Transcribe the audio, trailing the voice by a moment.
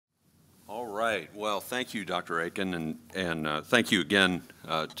right. Well, thank you, Dr. Akin, and thank you again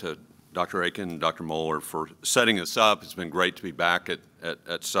to Dr. Akin and Dr. Moeller for setting this up. It's been great to be back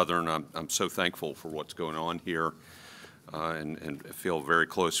at Southern. I'm so thankful for what's going on here and feel a very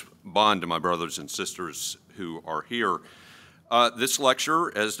close bond to my brothers and sisters who are here. This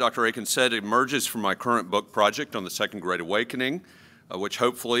lecture, as Dr. Akin said, emerges from my current book project on the Second Great Awakening, which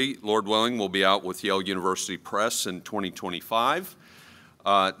hopefully, Lord willing, will be out with Yale University Press in 2025.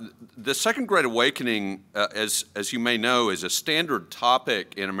 The Second Great Awakening, as you may know, is a standard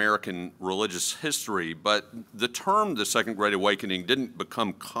topic in American religious history, but the term the Second Great Awakening didn't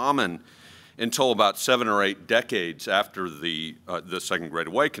become common until about 7 or 8 decades after the Second Great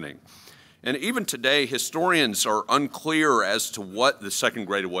Awakening. And even today, historians are unclear as to what the Second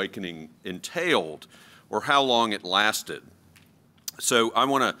Great Awakening entailed or how long it lasted. So I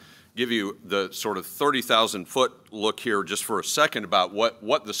want to give you the sort of 30,000-foot look here just for a second about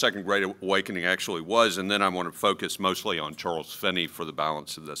what the Second Great Awakening actually was, and then I want to focus mostly on Charles Finney for the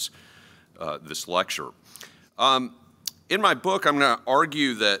balance of this lecture. In my book, I'm going to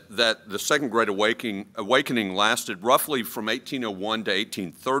argue that the Second Great Awakening lasted roughly from 1801 to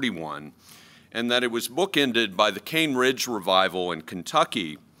 1831, and that it was bookended by the Cane Ridge Revival in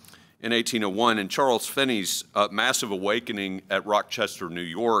Kentucky in 1801 and Charles Finney's massive awakening at Rochester, New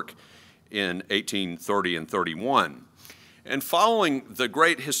York in 1830 and 31. And following the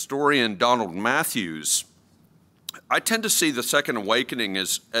great historian Donald Matthews, I tend to see the Second Awakening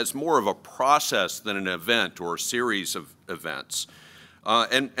as more of a process than an event or a series of events.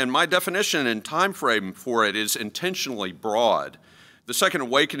 And my definition and time frame for it is intentionally broad. The Second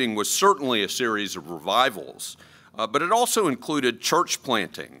Awakening was certainly a series of revivals, but it also included church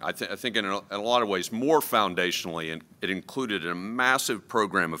planting. I think in a lot of ways more foundationally, and it included a massive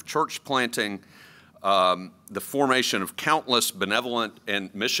program of church planting, the formation of countless benevolent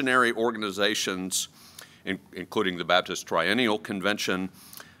and missionary organizations, including the Baptist Triennial Convention,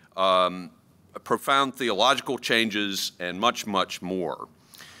 profound theological changes, and much, much more.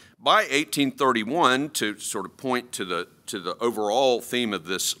 By 1831, to sort of point to the overall theme of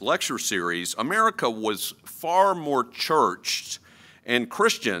this lecture series, America was far more churched and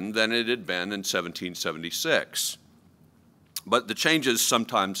Christian than it had been in 1776. But the changes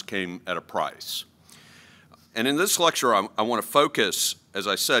sometimes came at a price. And in this lecture, I want to focus, as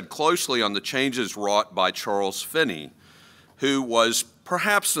I said, closely on the changes wrought by Charles Finney, who was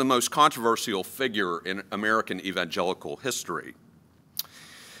perhaps the most controversial figure in American evangelical history.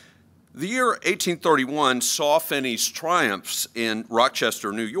 The year 1831 saw Finney's triumphs in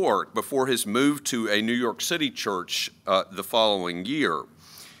Rochester, New York, before his move to a New York City church the following year.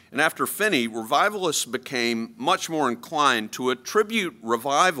 And after Finney, revivalists became much more inclined to attribute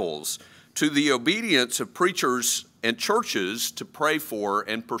revivals to the obedience of preachers and churches to pray for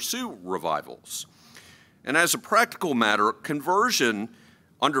and pursue revivals. And as a practical matter, conversion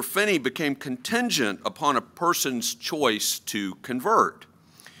under Finney became contingent upon a person's choice to convert.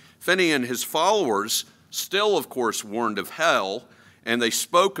 Finney and his followers still, of course, warned of hell, and they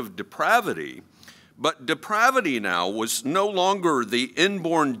spoke of depravity. But depravity now was no longer the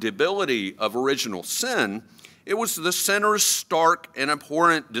inborn debility of original sin. It was the sinner's stark and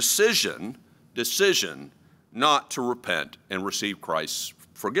abhorrent decision not to repent and receive Christ's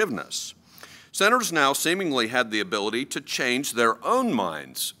forgiveness. Sinners now seemingly had the ability to change their own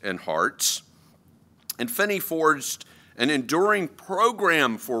minds and hearts, and Finney forged an enduring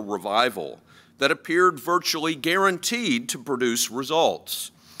program for revival that appeared virtually guaranteed to produce results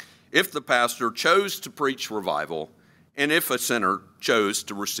if the pastor chose to preach revival and if a sinner chose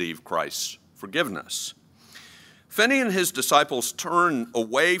to receive Christ's forgiveness. Finney and his disciples turned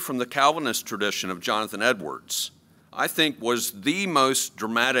away from the Calvinist tradition of Jonathan Edwards, I think was the most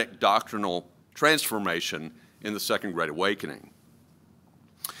dramatic doctrinal transformation in the Second Great Awakening.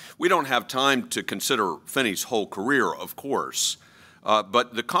 We don't have time to consider Finney's whole career, of course,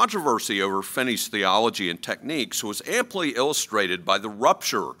 but the controversy over Finney's theology and techniques was amply illustrated by the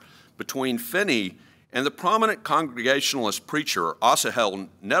rupture between Finney and the prominent Congregationalist preacher Asahel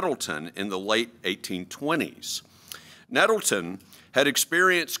Nettleton in the late 1820s. Nettleton had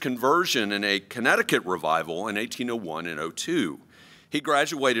experienced conversion in a Connecticut revival in 1801 and 1802. He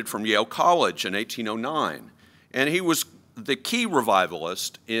graduated from Yale College in 1809, and he was the key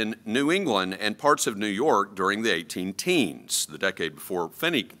revivalist in New England and parts of New York during the 18-teens, the decade before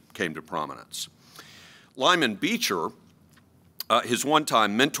Finney came to prominence. Lyman Beecher, his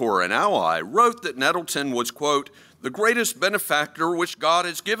one-time mentor and ally, wrote that Nettleton was, quote, the greatest benefactor which God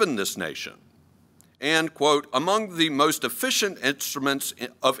has given this nation, and, quote, among the most efficient instruments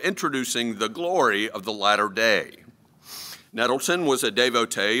of introducing the glory of the latter day. Nettleton was a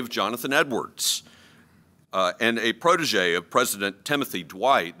devotee of Jonathan Edwards and a protege of President Timothy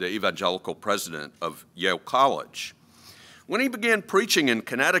Dwight, the evangelical president of Yale College. When he began preaching in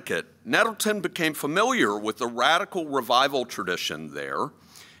Connecticut, Nettleton became familiar with the radical revival tradition there,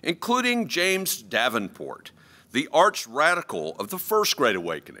 including James Davenport, the arch radical of the First Great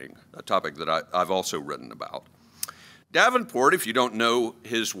Awakening, a topic that I've also written about. Davenport, if you don't know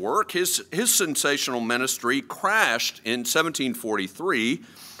his work, his sensational ministry crashed in 1743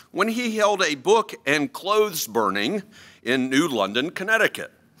 when he held a book and clothes burning in New London,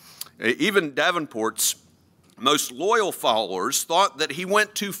 Connecticut. Even Davenport's most loyal followers thought that he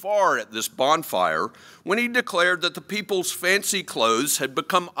went too far at this bonfire when he declared that the people's fancy clothes had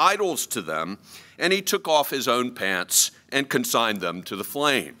become idols to them, and he took off his own pants and consigned them to the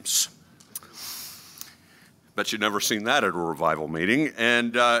flames. Bet you've never seen that at a revival meeting.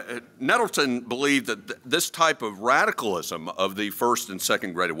 And Nettleton believed that this type of radicalism of the First and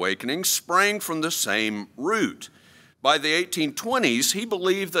Second Great Awakening sprang from the same root. By the 1820s, he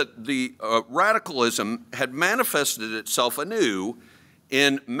believed that the radicalism had manifested itself anew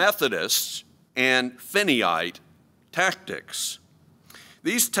in Methodist and Finneyite tactics.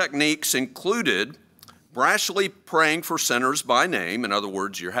 These techniques included brashly praying for sinners by name. In other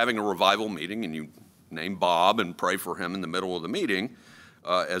words, you're having a revival meeting and you name Bob and pray for him in the middle of the meeting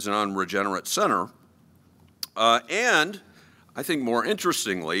as an unregenerate sinner. And I think more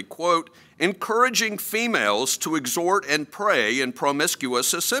interestingly, quote, encouraging females to exhort and pray in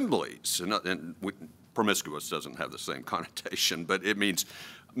promiscuous assemblies. And promiscuous doesn't have the same connotation, but it means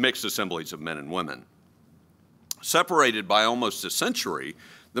mixed assemblies of men and women. Separated by almost a century,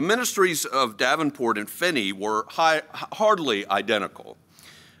 the ministries of Davenport and Finney were hardly identical.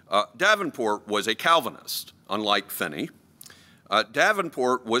 Davenport was a Calvinist, unlike Finney.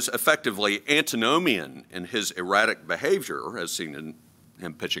 Davenport was effectively antinomian in his erratic behavior, as seen in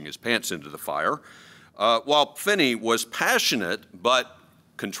him pitching his pants into the fire, while Finney was passionate but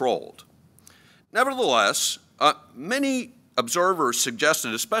controlled. Nevertheless, many observers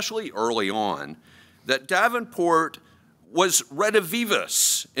suggested, especially early on, that Davenport was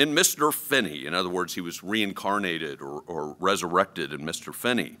redivivus in Mr. Finney. In other words, he was reincarnated or resurrected in Mr.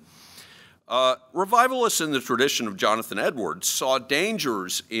 Finney. Revivalists in the tradition of Jonathan Edwards saw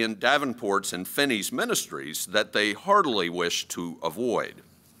dangers in Davenport's and Finney's ministries that they heartily wished to avoid.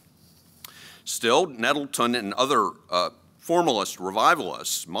 Still, Nettleton and other formalist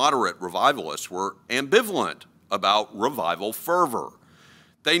revivalists, moderate revivalists, were ambivalent about revival fervor.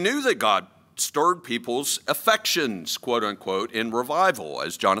 They knew that God stirred people's affections, quote unquote, in revival,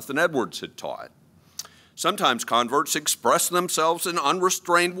 as Jonathan Edwards had taught. Sometimes converts expressed themselves in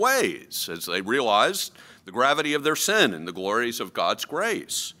unrestrained ways as they realized the gravity of their sin and the glories of God's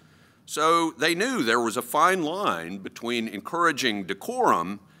grace. So they knew there was a fine line between encouraging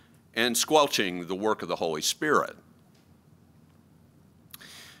decorum and squelching the work of the Holy Spirit.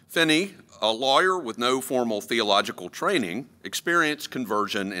 Finney, a lawyer with no formal theological training, experienced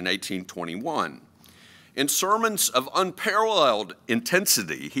conversion in 1821. In sermons of unparalleled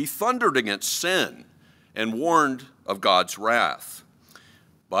intensity, he thundered against sin and warned of God's wrath.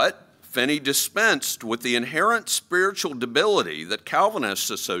 But Finney dispensed with the inherent spiritual debility that Calvinists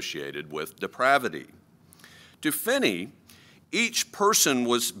associated with depravity. To Finney, each person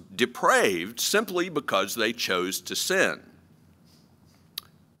was depraved simply because they chose to sin.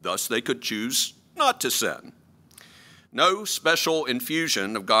 Thus, they could choose not to sin. No special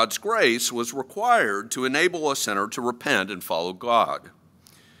infusion of God's grace was required to enable a sinner to repent and follow God.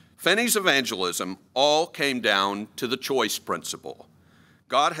 Finney's evangelism all came down to the choice principle.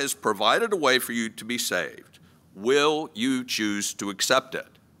 God has provided a way for you to be saved. Will you choose to accept it?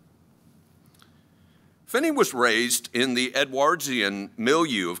 Finney was raised in the Edwardsian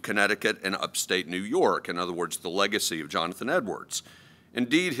milieu of Connecticut and upstate New York, in other words, the legacy of Jonathan Edwards.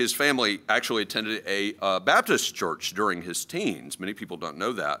 Indeed, his family actually attended a Baptist church during his teens. Many people don't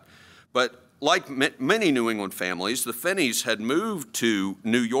know that. But like many New England families, the Finneys had moved to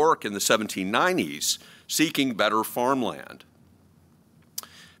New York in the 1790s, seeking better farmland.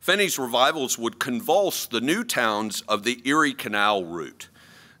 Finney's revivals would convulse the new towns of the Erie Canal route.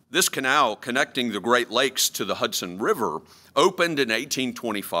 This canal, connecting the Great Lakes to the Hudson River, opened in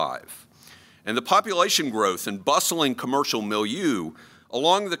 1825. And the population growth and bustling commercial milieu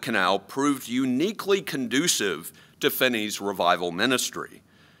along the canal proved uniquely conducive to Finney's revival ministry.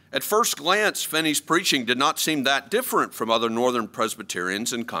 At first glance, Finney's preaching did not seem that different from other Northern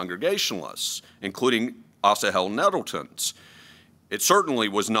Presbyterians and Congregationalists, including Asahel Nettleton's. It certainly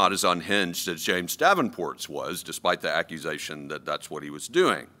was not as unhinged as James Davenport's was, despite the accusation that that's what he was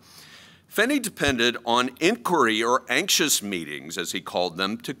doing. Finney depended on inquiry or anxious meetings, as he called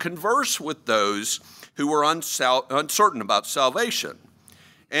them, to converse with those who were uncertain about salvation.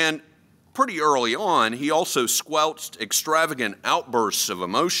 And pretty early on, he also squelched extravagant outbursts of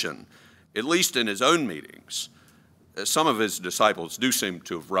emotion, at least in his own meetings. Some of his disciples do seem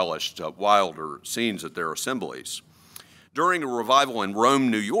to have relished wilder scenes at their assemblies. During a revival in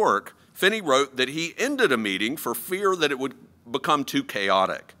Rome, New York, Finney wrote that he ended a meeting for fear that it would become too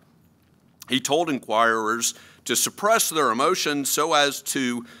chaotic. He told inquirers to suppress their emotions so as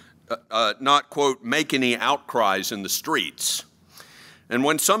to not, quote, make any outcries in the streets. And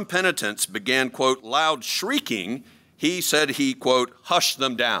when some penitents began, quote, loud shrieking, he said he, quote, hushed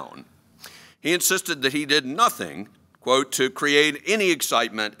them down. He insisted that he did nothing, quote, to create any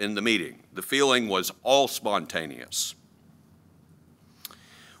excitement in the meeting. The feeling was all spontaneous.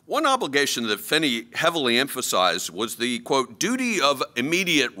 One obligation that Finney heavily emphasized was the, quote, duty of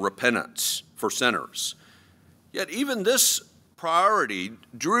immediate repentance for sinners. Yet even this priority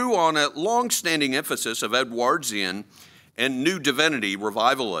drew on a long-standing emphasis of Edwardsian and New Divinity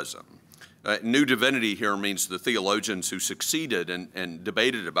revivalism. New Divinity here means the theologians who succeeded and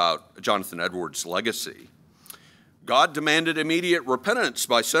debated about Jonathan Edwards' legacy. God demanded immediate repentance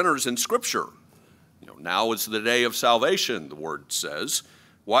by sinners in Scripture. Now is the day of salvation, the word says.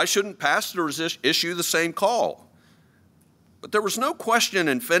 Why shouldn't pastors issue the same call? But there was no question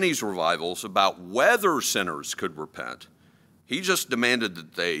in Finney's revivals about whether sinners could repent. He just demanded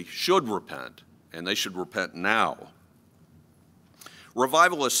that they should repent, and they should repent now.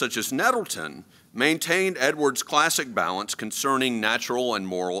 Revivalists such as Nettleton maintained Edwards' classic balance concerning natural and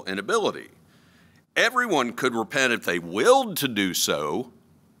moral inability. Everyone could repent if they willed to do so,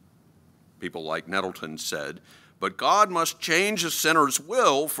 people like Nettleton said, but God must change a sinner's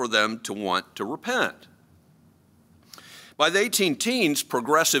will for them to want to repent. By the 18-teens,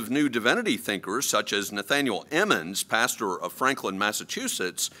 progressive New Divinity thinkers such as Nathaniel Emmons, pastor of Franklin,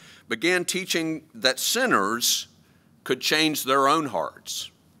 Massachusetts, began teaching that sinners could change their own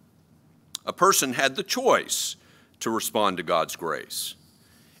hearts. A person had the choice to respond to God's grace.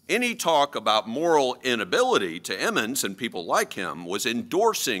 Any talk about moral inability to Emmons and people like him was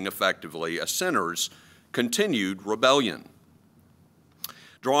endorsing effectively a sinner's continued rebellion.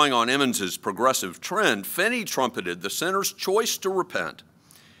 Drawing on Emmons's progressive trend, Finney trumpeted the sinner's choice to repent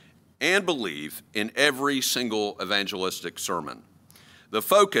and believe in every single evangelistic sermon. The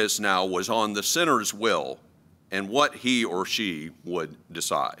focus now was on the sinner's will and what he or she would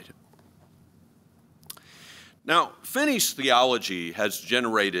decide. Now, Finney's theology has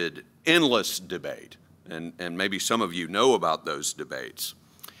generated endless debate, and maybe some of you know about those debates.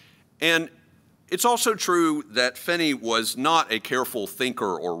 And it's also true that Finney was not a careful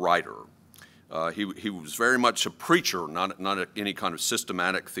thinker or writer. He was very much a preacher, not any kind of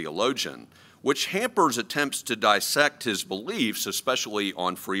systematic theologian, which hampers attempts to dissect his beliefs, especially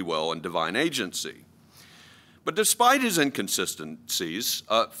on free will and divine agency. But despite his inconsistencies,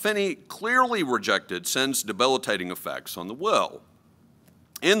 Finney clearly rejected sin's debilitating effects on the will.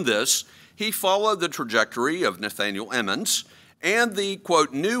 In this, he followed the trajectory of Nathaniel Emmons and the,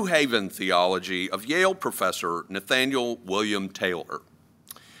 quote, New Haven theology of Yale professor Nathaniel William Taylor.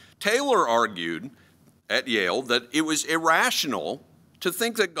 Taylor argued at Yale that it was irrational to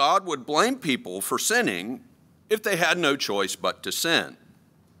think that God would blame people for sinning if they had no choice but to sin.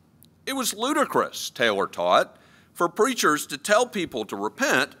 It was ludicrous, Taylor taught, for preachers to tell people to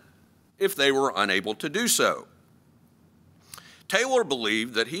repent if they were unable to do so. Taylor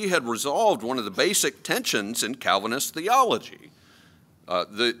believed that he had resolved one of the basic tensions in Calvinist theology,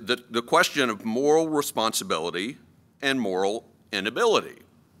 the question of moral responsibility and moral inability.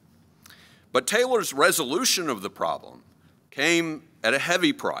 But Taylor's resolution of the problem came at a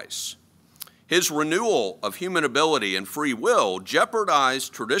heavy price. His renewal of human ability and free will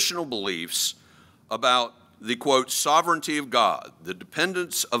jeopardized traditional beliefs about the, quote, sovereignty of God, the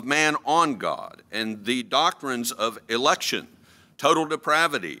dependence of man on God, and the doctrines of election, total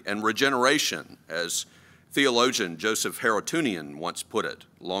depravity, and regeneration, as theologian Joseph Haratunian once put it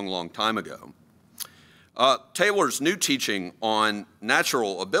a long, long time ago. Taylor's new teaching on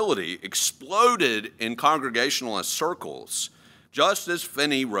natural ability exploded in Congregationalist circles, just as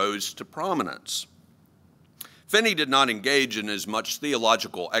Finney rose to prominence. Finney did not engage in as much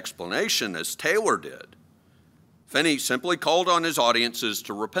theological explanation as Taylor did. Finney simply called on his audiences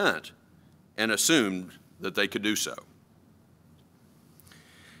to repent and assumed that they could do so.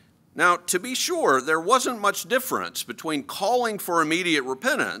 Now, to be sure, there wasn't much difference between calling for immediate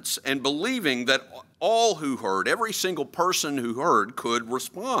repentance and believing that all who heard, every single person who heard, could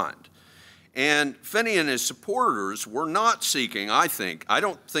respond. And Finney and his supporters were not seeking, I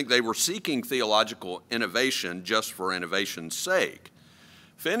don't think they were seeking theological innovation just for innovation's sake.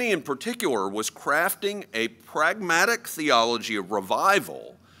 Finney in particular was crafting a pragmatic theology of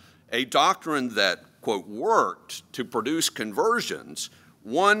revival, a doctrine that, quote, worked to produce conversions,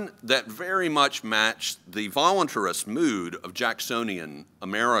 one that very much matched the voluntarist mood of Jacksonian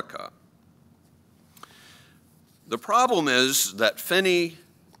America. The problem is that Finney,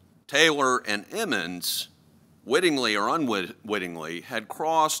 Taylor, and Emmons, wittingly or unwittingly, had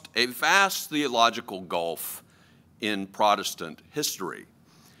crossed a vast theological gulf in Protestant history.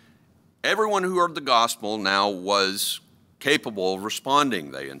 Everyone who heard the gospel now was capable of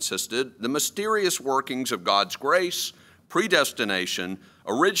responding, they insisted. The mysterious workings of God's grace, predestination,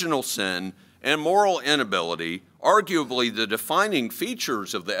 original sin, and moral inability, arguably the defining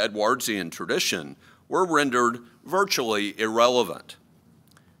features of the Edwardsian tradition, were rendered virtually irrelevant.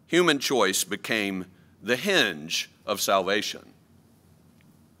 Human choice became the hinge of salvation.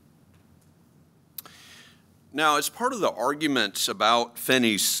 Now, as part of the arguments about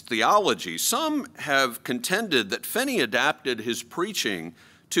Finney's theology, some have contended that Finney adapted his preaching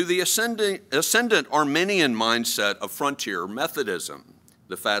to the ascendant Arminian mindset of frontier Methodism,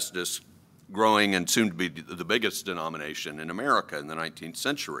 the fastest growing and soon to be the biggest denomination in America in the 19th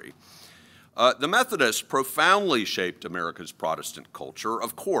century. The Methodists profoundly shaped America's Protestant culture,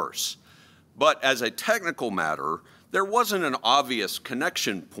 of course, but as a technical matter, there wasn't an obvious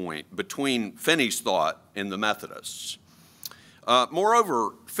connection point between Finney's thought and the Methodists.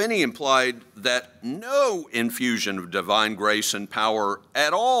 Moreover, Finney implied that no infusion of divine grace and power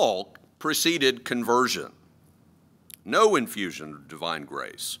at all preceded conversion. No infusion of divine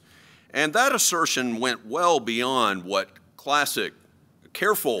grace. And that assertion went well beyond what classic,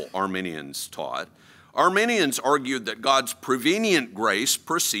 careful Arminians taught. Arminians argued that God's prevenient grace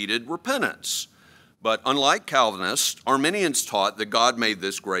preceded repentance. But unlike Calvinists, Arminians taught that God made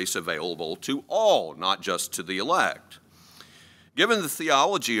this grace available to all, not just to the elect. Given the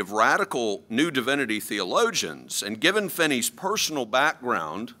theology of radical new divinity theologians, and given Finney's personal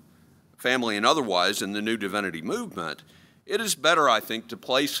background, family and otherwise, in the new divinity movement, it is better, I think, to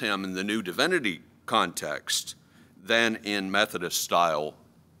place him in the new divinity context than in Methodist-style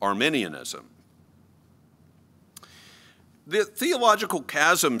Arminianism. The theological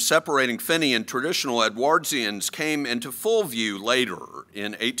chasm separating Finney and traditional Edwardsians came into full view later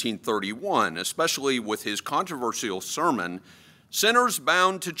in 1831, especially with his controversial sermon, Sinners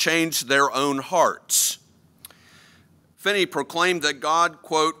Bound to Change Their Own Hearts. Finney proclaimed that God,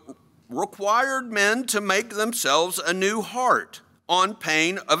 quote, required men to make themselves a new heart on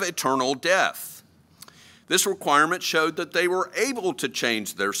pain of eternal death. This requirement showed that they were able to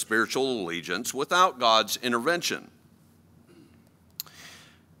change their spiritual allegiance without God's intervention.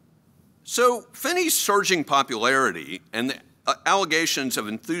 So Finney's surging popularity and the allegations of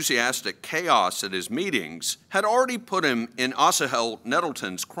enthusiastic chaos at his meetings had already put him in Asahel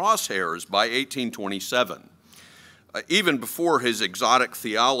Nettleton's crosshairs by 1827, even before his exotic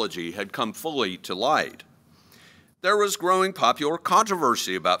theology had come fully to light. There was growing popular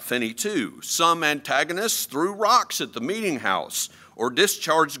controversy about Finney, too. Some antagonists threw rocks at the meeting house or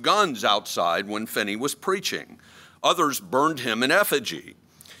discharged guns outside when Finney was preaching. Others burned him in effigy.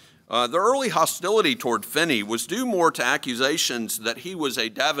 The early hostility toward Finney was due more to accusations that he was a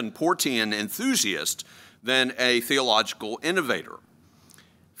Davenportian enthusiast than a theological innovator.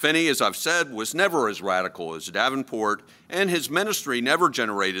 Finney, as I've said, was never as radical as Davenport, and his ministry never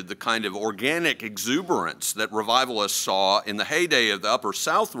generated the kind of organic exuberance that revivalists saw in the heyday of the Upper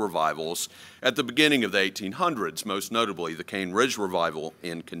South revivals at the beginning of the 1800s, most notably the Cane Ridge Revival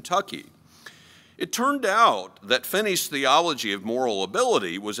in Kentucky. It turned out that Finney's theology of moral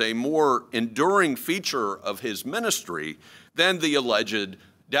ability was a more enduring feature of his ministry than the alleged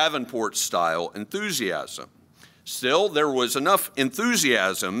Davenport-style enthusiasm. Still, there was enough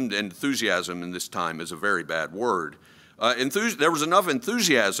enthusiasm, and enthusiasm in this time is a very bad word, there was enough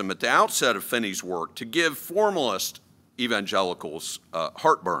enthusiasm at the outset of Finney's work to give formalist evangelicals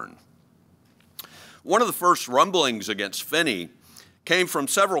heartburn. One of the first rumblings against Finney came from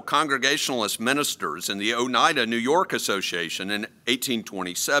several Congregationalist ministers in the Oneida, New York Association in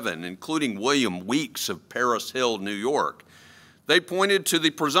 1827, including William Weeks of Paris Hill, New York. They pointed to the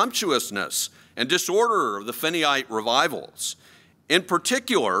presumptuousness and disorder of the Finneyite revivals. In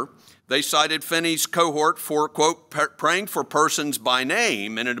particular, they cited Finney's cohort for, quote, praying for persons by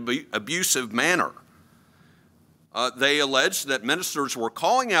name in an abusive manner. They alleged that ministers were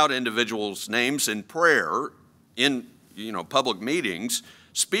calling out individuals' names in prayer in public meetings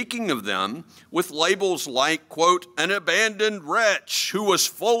speaking of them with labels like, quote, an abandoned wretch who was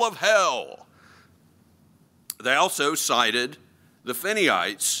full of hell. They also cited the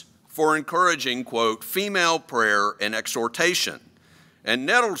Finneyite for encouraging, quote, female prayer and exhortation. And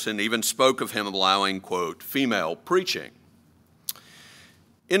Nettleton even spoke of him allowing, quote, female preaching.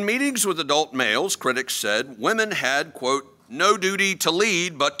 In meetings with adult males, critics said women had, quote, no duty to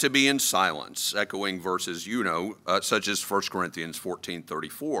lead but to be in silence, echoing verses such as 1 Corinthians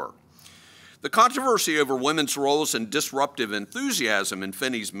 14:34. The controversy over women's roles and disruptive enthusiasm in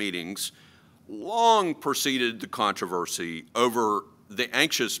Finney's meetings long preceded the controversy over the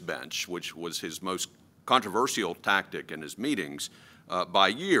anxious bench, which was his most controversial tactic in his meetings, by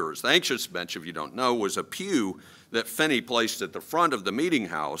years. The anxious bench, if you don't know, was a pew that Finney placed at the front of the meeting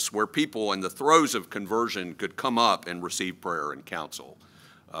house where people in the throes of conversion could come up and receive prayer and counsel.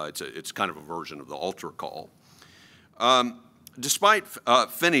 It's kind of a version of the altar call. Despite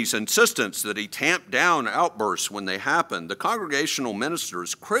Finney's insistence that he tamp down outbursts when they happened, the congregational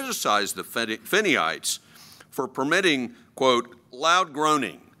ministers criticized the Finneyites for permitting, quote, loud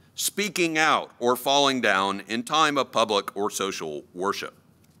groaning, speaking out, or falling down in time of public or social worship.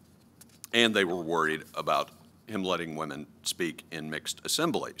 And they were worried about him letting women speak in mixed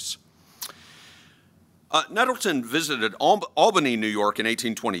assemblies. Nettleton visited Albany, New York in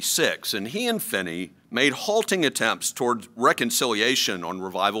 1826, and he and Finney made halting attempts toward reconciliation on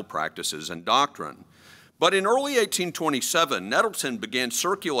revival practices and doctrine. But in early 1827, Nettleton began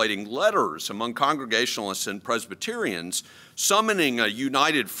circulating letters among Congregationalists and Presbyterians summoning a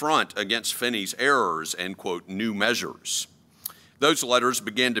united front against Finney's errors and, quote, new measures. Those letters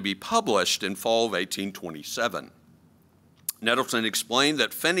began to be published in fall of 1827. Nettleton explained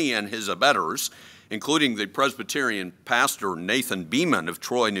that Finney and his abettors, including the Presbyterian pastor Nathan Beeman of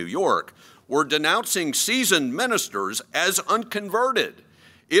Troy, New York, were denouncing seasoned ministers as unconverted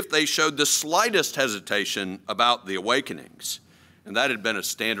if they showed the slightest hesitation about the awakenings. And that had been a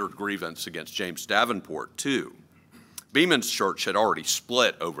standard grievance against James Davenport, too. Beeman's church had already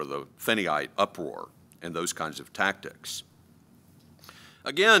split over the Finneyite uproar and those kinds of tactics.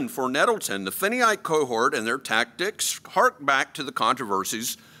 Again, for Nettleton, the Finneyite cohort and their tactics hark back to the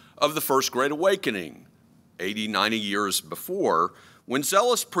controversies of the First Great Awakening, 80, 90 years before, when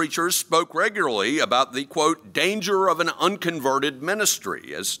zealous preachers spoke regularly about the, quote, danger of an unconverted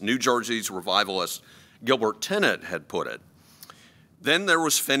ministry, as New Jersey's revivalist Gilbert Tennant had put it. Then there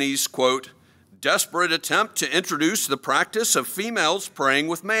was Finney's, quote, desperate attempt to introduce the practice of females praying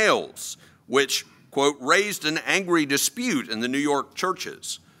with males, which, quote, raised an angry dispute in the New York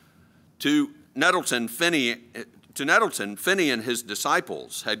churches. To Nettleton, Finney and his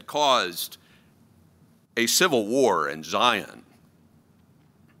disciples had caused a civil war in Zion.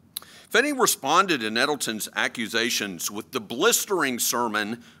 Finney responded to Nettleton's accusations with the blistering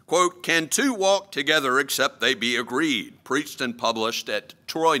sermon, quote, can two walk together except they be agreed, preached and published at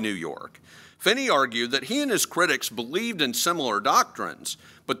Troy, New York. Finney argued that he and his critics believed in similar doctrines,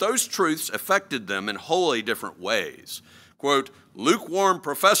 but those truths affected them in wholly different ways. Quote, lukewarm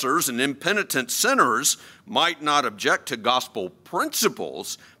professors and impenitent sinners might not object to gospel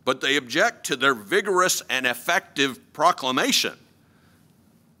principles, but they object to their vigorous and effective proclamation.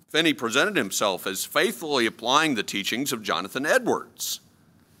 Finney presented himself as faithfully applying the teachings of Jonathan Edwards.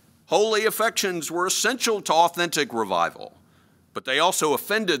 Holy affections were essential to authentic revival, but they also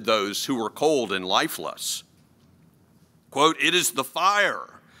offended those who were cold and lifeless. Quote, it is the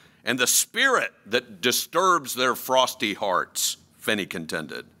fire and the spirit that disturbs their frosty hearts, Finney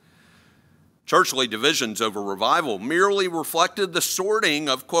contended. Churchly divisions over revival merely reflected the sorting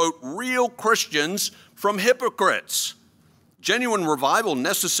of, quote, real Christians from hypocrites. Genuine revival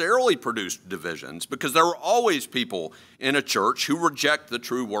necessarily produced divisions because there are always people in a church who reject the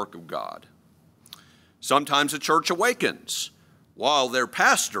true work of God. Sometimes a church awakens while their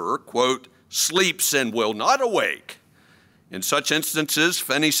pastor, quote, sleeps and will not awake. In such instances,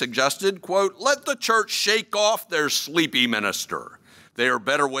 Finney suggested, quote, let the church shake off their sleepy minister. They are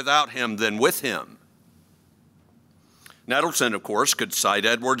better without him than with him. Nettleton, of course, could cite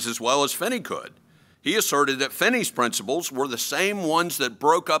Edwards as well as Finney could. He asserted that Finney's principles were the same ones that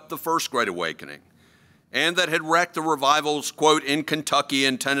broke up the First Great Awakening and that had wrecked the revivals, quote, in Kentucky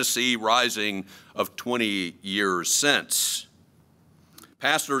and Tennessee rising of 20 years since.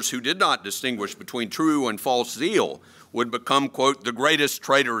 Pastors who did not distinguish between true and false zeal would become, quote, the greatest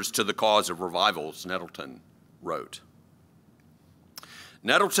traitors to the cause of revivals, Nettleton wrote.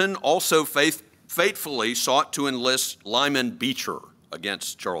 Nettleton also faithfully sought to enlist Lyman Beecher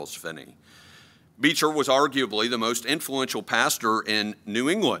against Charles Finney. Beecher was arguably the most influential pastor in New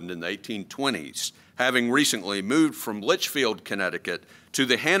England in the 1820s, having recently moved from Litchfield, Connecticut, to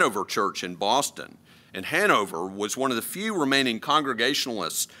the Hanover Church in Boston. And Hanover was one of the few remaining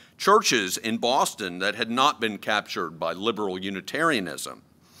Congregationalist churches in Boston that had not been captured by liberal Unitarianism.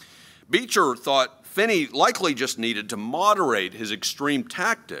 Beecher thought Finney likely just needed to moderate his extreme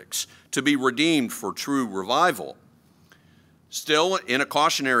tactics to be redeemed for true revival. Still, in a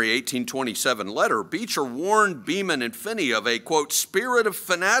cautionary 1827 letter, Beecher warned Beeman and Finney of a, quote, spirit of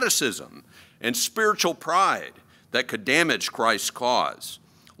fanaticism and spiritual pride that could damage Christ's cause.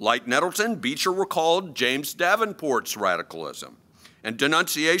 Like Nettleton, Beecher recalled James Davenport's radicalism and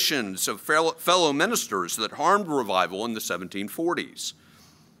denunciations of fellow ministers that harmed revival in the 1740s.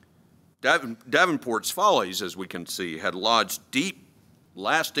 Davenport's follies, as we can see, had lodged deep,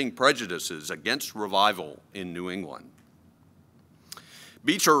 lasting prejudices against revival in New England.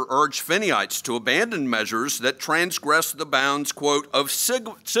 Beecher urged Finneyite to abandon measures that transgressed the bounds, quote, of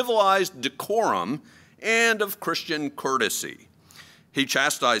civilized decorum and of Christian courtesy. He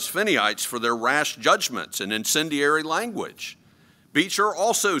chastised Finneyite for their rash judgments and incendiary language. Beecher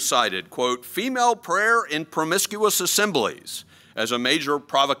also cited, quote, female prayer in promiscuous assemblies as a major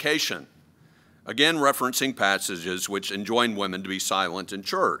provocation, again referencing passages which enjoin women to be silent in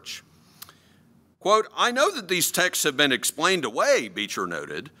church. Quote, I know that these texts have been explained away, Beecher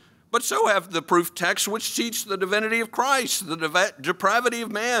noted, but so have the proof texts which teach the divinity of Christ, the depravity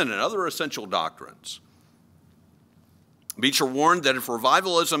of man, and other essential doctrines. Beecher warned that if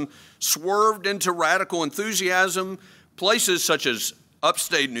revivalism swerved into radical enthusiasm, places such as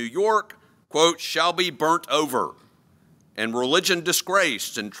upstate New York, quote, shall be burnt over, and religion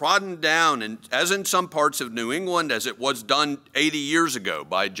disgraced and trodden down, and as in some parts of New England, as it was done 80 years ago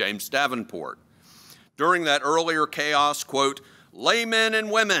by James Davenport. During that earlier chaos, quote, laymen and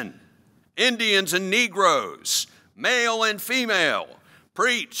women, Indians and Negroes, male and female,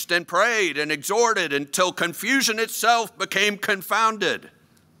 preached and prayed and exhorted until confusion itself became confounded.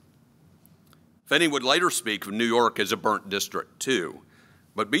 Finney would later speak of New York as a burnt district too,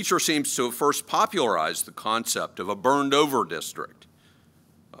 but Beecher seems to have first popularized the concept of a burned-over district.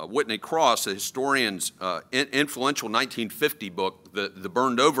 Whitney Cross, the historian's influential 1950 book, The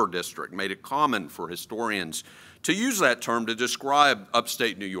Burned Over District, made it common for historians to use that term to describe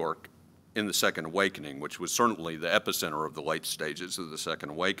upstate New York in the Second Awakening, which was certainly the epicenter of the late stages of the Second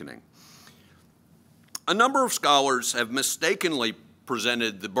Awakening. A number of scholars have mistakenly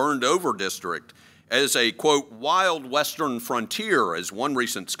presented the Burned Over District as a, quote, wild western frontier, as one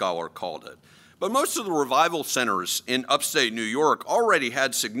recent scholar called it. But most of the revival centers in upstate New York already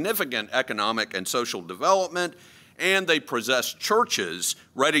had significant economic and social development, and they possessed churches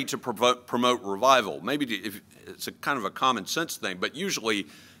ready to promote revival. Maybe it's a kind of a common sense thing, but usually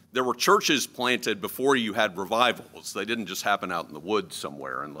there were churches planted before you had revivals. They didn't just happen out in the woods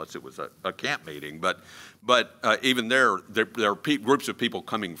somewhere unless it was a camp meeting. But even there are groups of people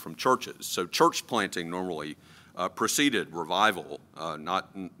coming from churches. So church planting normally preceded revival,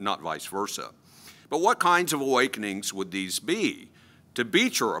 not vice versa. But what kinds of awakenings would these be? To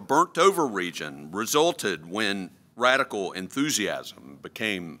Beecher, a burnt-over region resulted when radical enthusiasm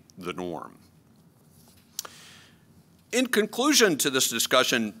became the norm. In conclusion to this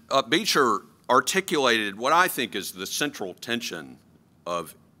discussion, Beecher articulated what I think is the central tension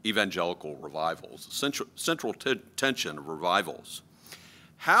of evangelical revivals, the central tension of revivals.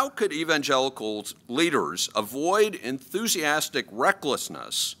 How could evangelical leaders avoid enthusiastic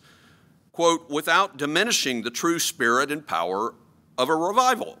recklessness, quote, without diminishing the true spirit and power of a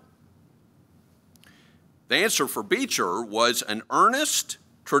revival? The answer for Beecher was an earnest,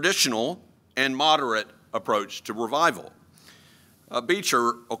 traditional, and moderate approach to revival.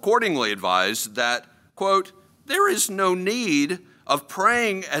 Beecher accordingly advised that, quote, there is no need of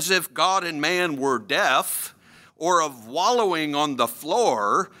praying as if God and man were deaf, or of wallowing on the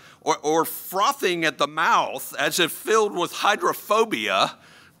floor, or frothing at the mouth as if filled with hydrophobia,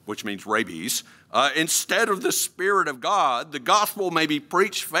 which means rabies. Instead of the Spirit of God, the gospel may be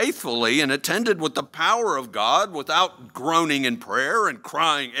preached faithfully and attended with the power of God without groaning in prayer and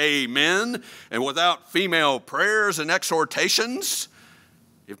crying amen, and without female prayers and exhortations.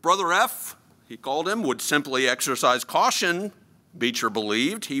 If Brother F, he called him, would simply exercise caution, Beecher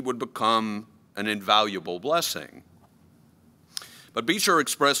believed he would become an invaluable blessing. But Beecher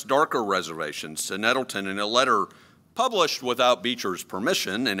expressed darker reservations to Nettleton in a letter published without Beecher's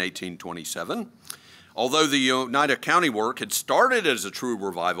permission in 1827. Although the Oneida County work had started as a true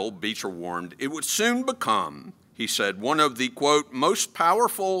revival, Beecher warned, it would soon become, he said, one of the, quote, most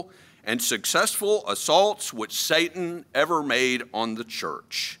powerful and successful assaults which Satan ever made on the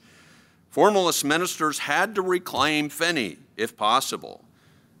church. Formalist ministers had to reclaim Finney, if possible.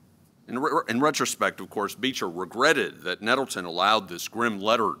 In retrospect, of course, Beecher regretted that Nettleton allowed this grim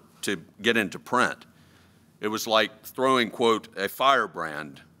letter to get into print. It was like throwing, quote, a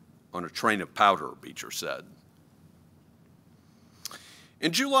firebrand on a train of powder, Beecher said.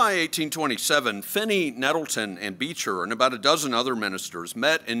 In July 1827, Finney, Nettleton, and Beecher and about a dozen other ministers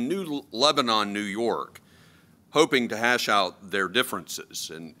met in New Lebanon, New York, hoping to hash out their differences.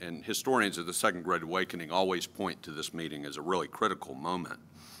 And historians of the Second Great Awakening always point to this meeting as a really critical moment.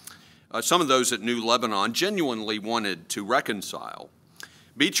 Some of those at New Lebanon genuinely wanted to reconcile.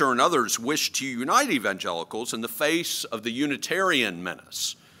 Beecher and others wished to unite evangelicals in the face of the Unitarian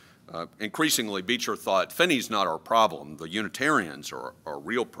menace. Increasingly, Beecher thought, Finney's not our problem, the Unitarians are our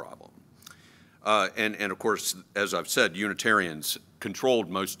real problem. And of course, as I've said, Unitarians controlled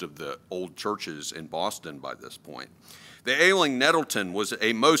most of the old churches in Boston by this point. The ailing Nettleton was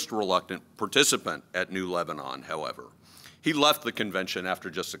a most reluctant participant at New Lebanon, however. He left the convention after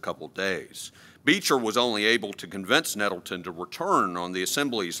just a couple days. Beecher was only able to convince Nettleton to return on the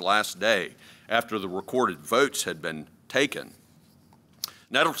assembly's last day after the recorded votes had been taken.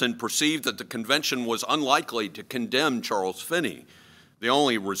 Nettleton perceived that the convention was unlikely to condemn Charles Finney, the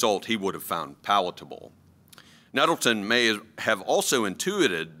only result he would have found palatable. Nettleton may have also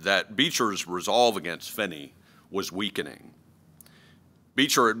intuited that Beecher's resolve against Finney was weakening.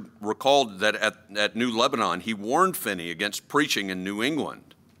 Beecher had recalled that at New Lebanon, he warned Finney against preaching in New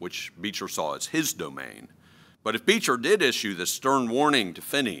England, which Beecher saw as his domain. But if Beecher did issue this stern warning to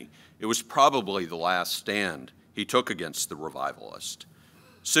Finney, it was probably the last stand he took against the revivalist.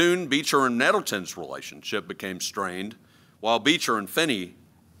 Soon, Beecher and Nettleton's relationship became strained, while Beecher and Finney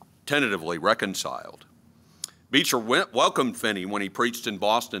tentatively reconciled. Beecher welcomed Finney when he preached in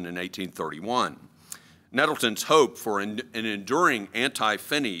Boston in 1831. Nettleton's hope for an enduring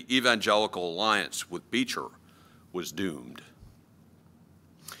anti-Finney evangelical alliance with Beecher was doomed.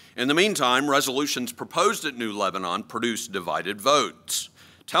 In the meantime, resolutions proposed at New Lebanon produced divided votes.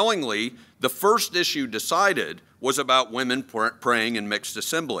 Tellingly, the first issue decided was about women praying in mixed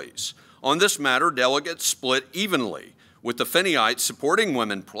assemblies. On this matter, delegates split evenly, with the Finneyites supporting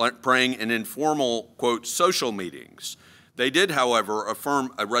women praying in informal, quote, social meetings. They did, however,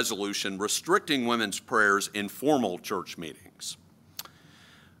 affirm a resolution restricting women's prayers in formal church meetings.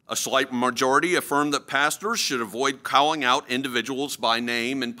 A slight majority affirmed that pastors should avoid calling out individuals by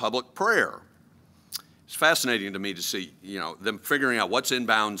name in public prayer. It's fascinating to me to see, them figuring out what's in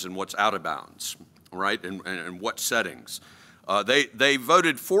bounds and what's out of bounds, right, and what settings. They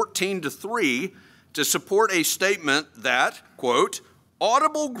voted 14-3 to support a statement that, quote,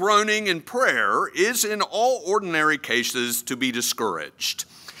 audible groaning in prayer is in all ordinary cases to be discouraged,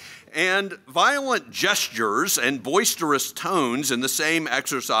 and violent gestures and boisterous tones in the same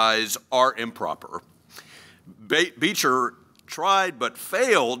exercise are improper. Beecher tried but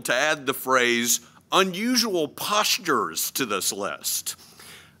failed to add the phrase unusual postures to this list.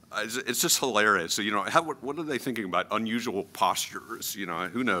 It's just hilarious. So, what are they thinking about? Unusual postures,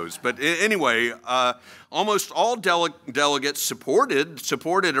 who knows? But anyway, almost all delegates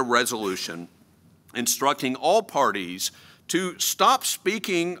supported a resolution instructing all parties to stop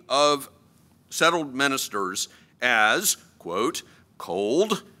speaking of settled ministers as, quote,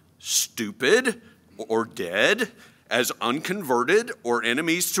 cold, stupid, or dead, as unconverted or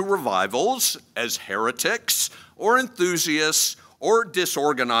enemies to revivals, as heretics or enthusiasts, or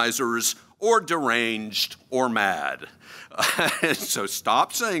disorganizers, or deranged, or mad. So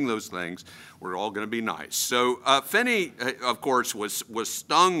stop saying those things. We're all going to be nice. So Finney, of course, was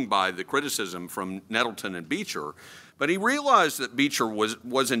stung by the criticism from Nettleton and Beecher, but he realized that Beecher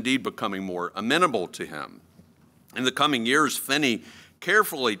was indeed becoming more amenable to him. In the coming years, Finney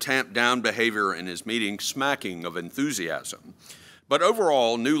carefully tamped down behavior in his meetings, smacking of enthusiasm. But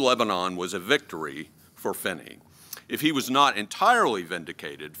overall, New Lebanon was a victory for Finney. If he was not entirely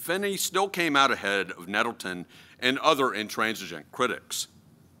vindicated, Finney still came out ahead of Nettleton and other intransigent critics.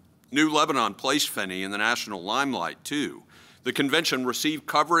 New Lebanon placed Finney in the national limelight, too. The convention received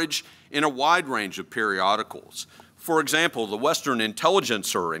coverage in a wide range of periodicals. For example, the Western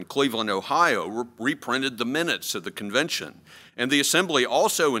Intelligencer in Cleveland, Ohio, reprinted the minutes of the convention, and the Assembly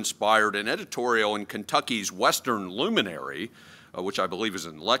also inspired an editorial in Kentucky's Western Luminary, which I believe is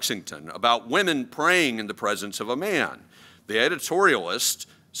in Lexington, about women praying in the presence of a man. The editorialist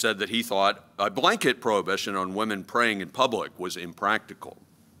said that he thought a blanket prohibition on women praying in public was impractical.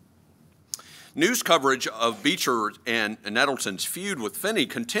 News coverage of Beecher and Nettleton's feud with Finney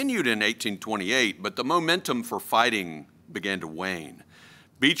continued in 1828, but the momentum for fighting began to wane.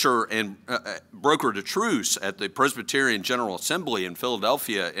 Beecher brokered a truce at the Presbyterian General Assembly in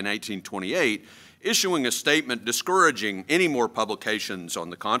Philadelphia in 1828, issuing a statement discouraging any more publications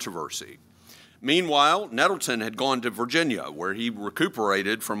on the controversy. Meanwhile, Nettleton had gone to Virginia, where he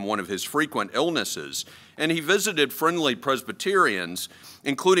recuperated from one of his frequent illnesses, and he visited friendly Presbyterians,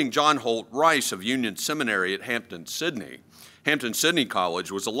 including John Holt Rice of Union Seminary at Hampton-Sydney. Hampton-Sydney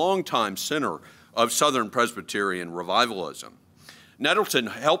College was a longtime center of Southern Presbyterian revivalism. Nettleton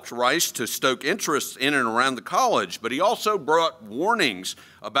helped Rice to stoke interest in and around the college, but he also brought warnings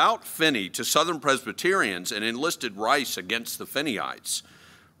about Finney to Southern Presbyterians and enlisted Rice against the Finneyeites.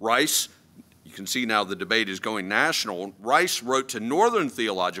 Rice, you can see now the debate is going national, Rice wrote to Northern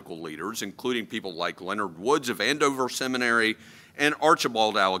theological leaders, including people like Leonard Woods of Andover Seminary and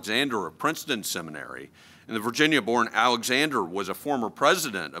Archibald Alexander of Princeton Seminary. And the Virginia-born Alexander was a former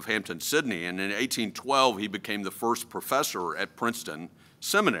president of Hampton-Sydney, and in 1812 he became the first professor at Princeton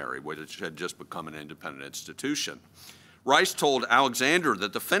Seminary, which had just become an independent institution. Rice told Alexander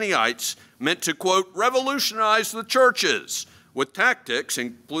that the Finneyeites meant to, quote, revolutionize the churches with tactics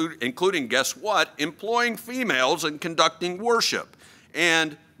including, guess what, employing females and conducting worship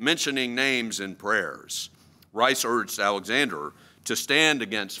and mentioning names in prayers. Rice urged Alexander to stand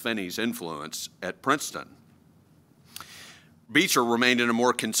against Finney's influence at Princeton. Beecher remained in a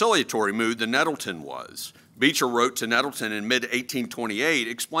more conciliatory mood than Nettleton was. Beecher wrote to Nettleton in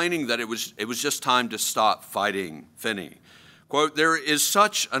mid-1828 explaining that it was just time to stop fighting Finney. Quote, there is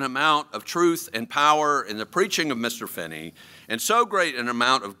such an amount of truth and power in the preaching of Mr. Finney, and so great an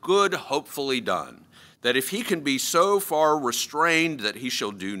amount of good hopefully done, that if he can be so far restrained that he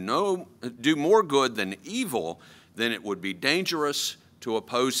shall do more good than evil, then it would be dangerous to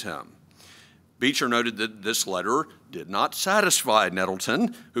oppose him. Beecher noted that this letter did not satisfy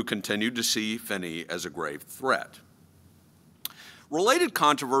Nettleton, who continued to see Finney as a grave threat. Related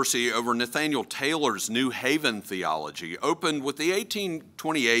controversy over Nathaniel Taylor's New Haven theology opened with the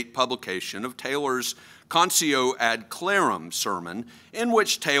 1828 publication of Taylor's Concio ad Clarem sermon, in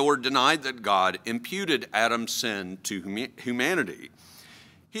which Taylor denied that God imputed Adam's sin to humanity.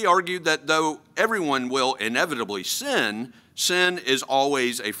 He argued that though everyone will inevitably sin, sin is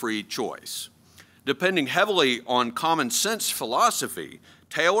always a free choice. Depending heavily on common sense philosophy,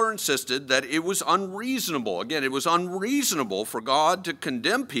 Taylor insisted that it was unreasonable, again, it was unreasonable for God to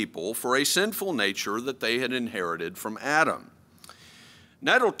condemn people for a sinful nature that they had inherited from Adam.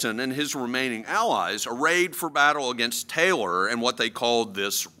 Nettleton and his remaining allies arrayed for battle against Taylor and what they called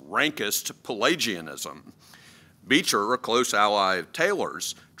this rankist Pelagianism. Beecher, a close ally of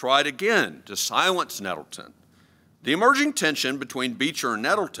Taylor's, tried again to silence Nettleton. The emerging tension between Beecher and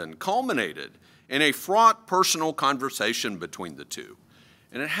Nettleton culminated in a fraught personal conversation between the two.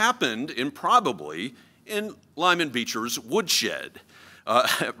 And it happened improbably in Lyman Beecher's woodshed.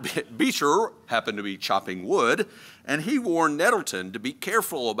 Beecher happened to be chopping wood, and he warned Nettleton to be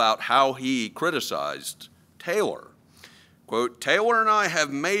careful about how he criticized Taylor. Quote, Taylor and I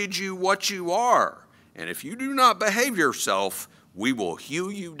have made you what you are, and if you do not behave yourself, we will hew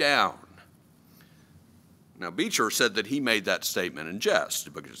you down. Now, Beecher said that he made that statement in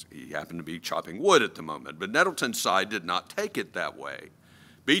jest because he happened to be chopping wood at the moment, but Nettleton's side did not take it that way.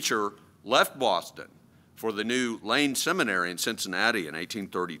 Beecher left Boston for the new Lane Seminary in Cincinnati in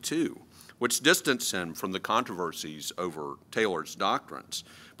 1832, which distanced him from the controversies over Taylor's doctrines.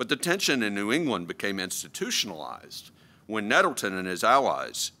 But the tension in New England became institutionalized when Nettleton and his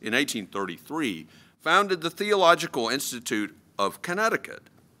allies in 1833 founded the Theological Institute of Connecticut,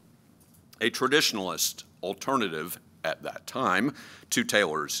 a traditionalist alternative at that time to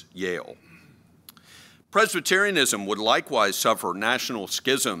Taylor's Yale. Presbyterianism would likewise suffer national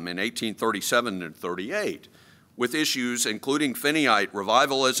schism in 1837 and 38, with issues including Finneyite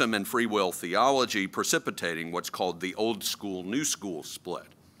revivalism and free will theology precipitating what's called the Old School, New School split.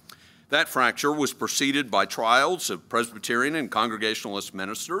 That fracture was preceded by trials of Presbyterian and Congregationalist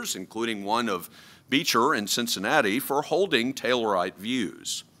ministers, including one of Beecher in Cincinnati, for holding Taylorite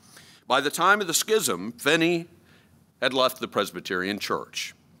views. By the time of the schism, Finney had left the Presbyterian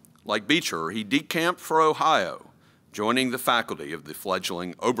Church. Like Beecher, he decamped for Ohio, joining the faculty of the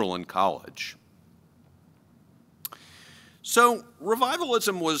fledgling Oberlin College. So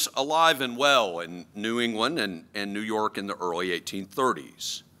revivalism was alive and well in New England and New York in the early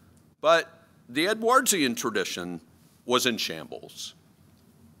 1830s. But the Edwardsian tradition was in shambles.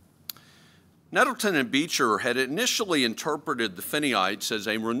 Nettleton and Beecher had initially interpreted the Finneyeites as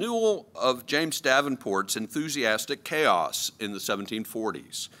a renewal of James Davenport's enthusiastic chaos in the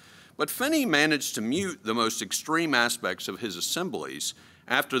 1740s. But Finney managed to mute the most extreme aspects of his assemblies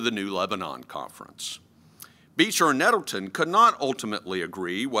after the New Lebanon Conference. Beecher and Nettleton could not ultimately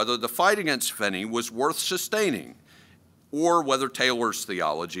agree whether the fight against Finney was worth sustaining or whether Taylor's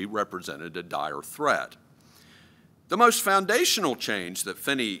theology represented a dire threat. The most foundational change that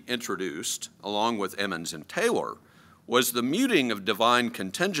Finney introduced, along with Emmons and Taylor, was the muting of divine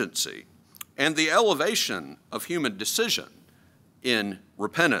contingency and the elevation of human decision in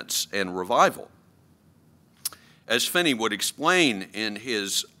repentance and revival. As Finney would explain in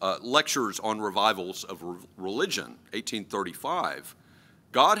his Lectures on Revivals of Religion, 1835,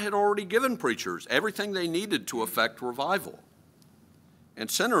 God had already given preachers everything they needed to effect revival,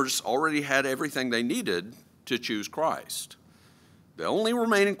 and sinners already had everything they needed to choose Christ. The only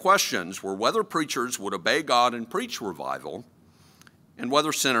remaining questions were whether preachers would obey God and preach revival, and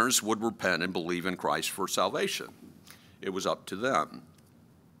whether sinners would repent and believe in Christ for salvation. It was up to them.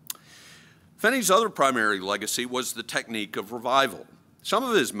 Finney's other primary legacy was the technique of revival. Some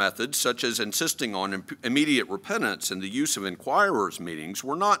of his methods, such as insisting on immediate repentance and the use of inquirers' meetings,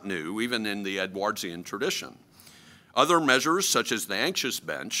 were not new, even in the Edwardsian tradition. Other measures, such as the anxious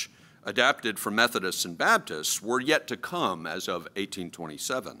bench, adapted for Methodists and Baptists, were yet to come as of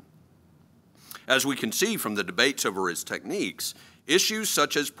 1827. As we can see from the debates over his techniques, issues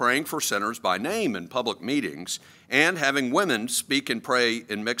such as praying for sinners by name in public meetings and having women speak and pray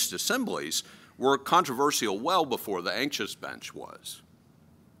in mixed assemblies were controversial well before the anxious bench was.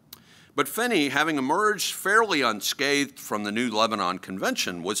 But Finney, having emerged fairly unscathed from the New Lebanon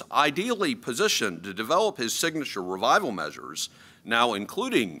Convention, was ideally positioned to develop his signature revival measures, now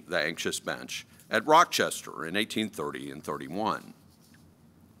including the anxious bench, at Rochester in 1830 and 31.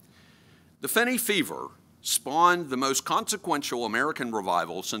 The Finney fever spawned the most consequential American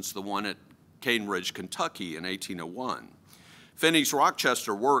revival since the one at Cane Ridge, Kentucky in 1801. Finney's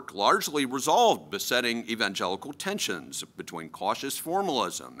Rochester work largely resolved besetting evangelical tensions between cautious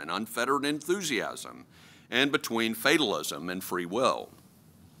formalism and unfettered enthusiasm, and between fatalism and free will.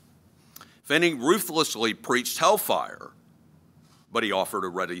 Finney ruthlessly preached hellfire, but he offered a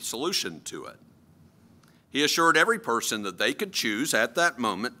ready solution to it. He assured every person that they could choose at that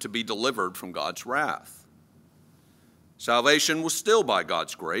moment to be delivered from God's wrath. Salvation was still by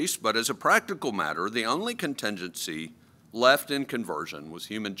God's grace, but as a practical matter, the only contingency left in conversion was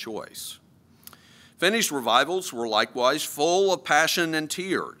human choice. Finney's revivals were likewise full of passion and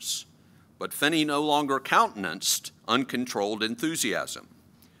tears, but Finney no longer countenanced uncontrolled enthusiasm.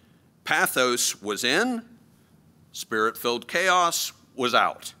 Pathos was in, spirit-filled chaos was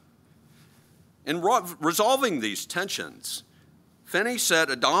out. In resolving these tensions, Finney set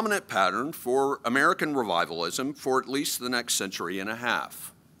a dominant pattern for American revivalism for at least the next century and a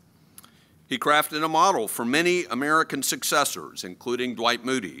half. He crafted a model for many American successors, including Dwight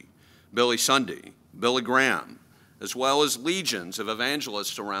Moody, Billy Sunday, Billy Graham, as well as legions of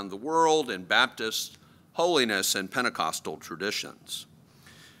evangelists around the world in Baptist, holiness, and Pentecostal traditions.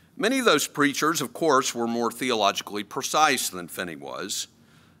 Many of those preachers, of course, were more theologically precise than Finney was,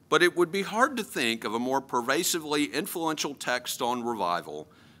 but it would be hard to think of a more pervasively influential text on revival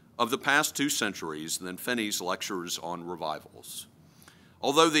of the past 2 centuries than Finney's Lectures on Revivals.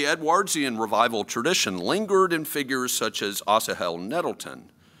 Although the Edwardsian revival tradition lingered in figures such as Asahel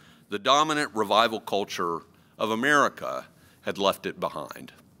Nettleton, the dominant revival culture of America had left it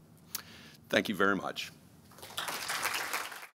behind. Thank you very much.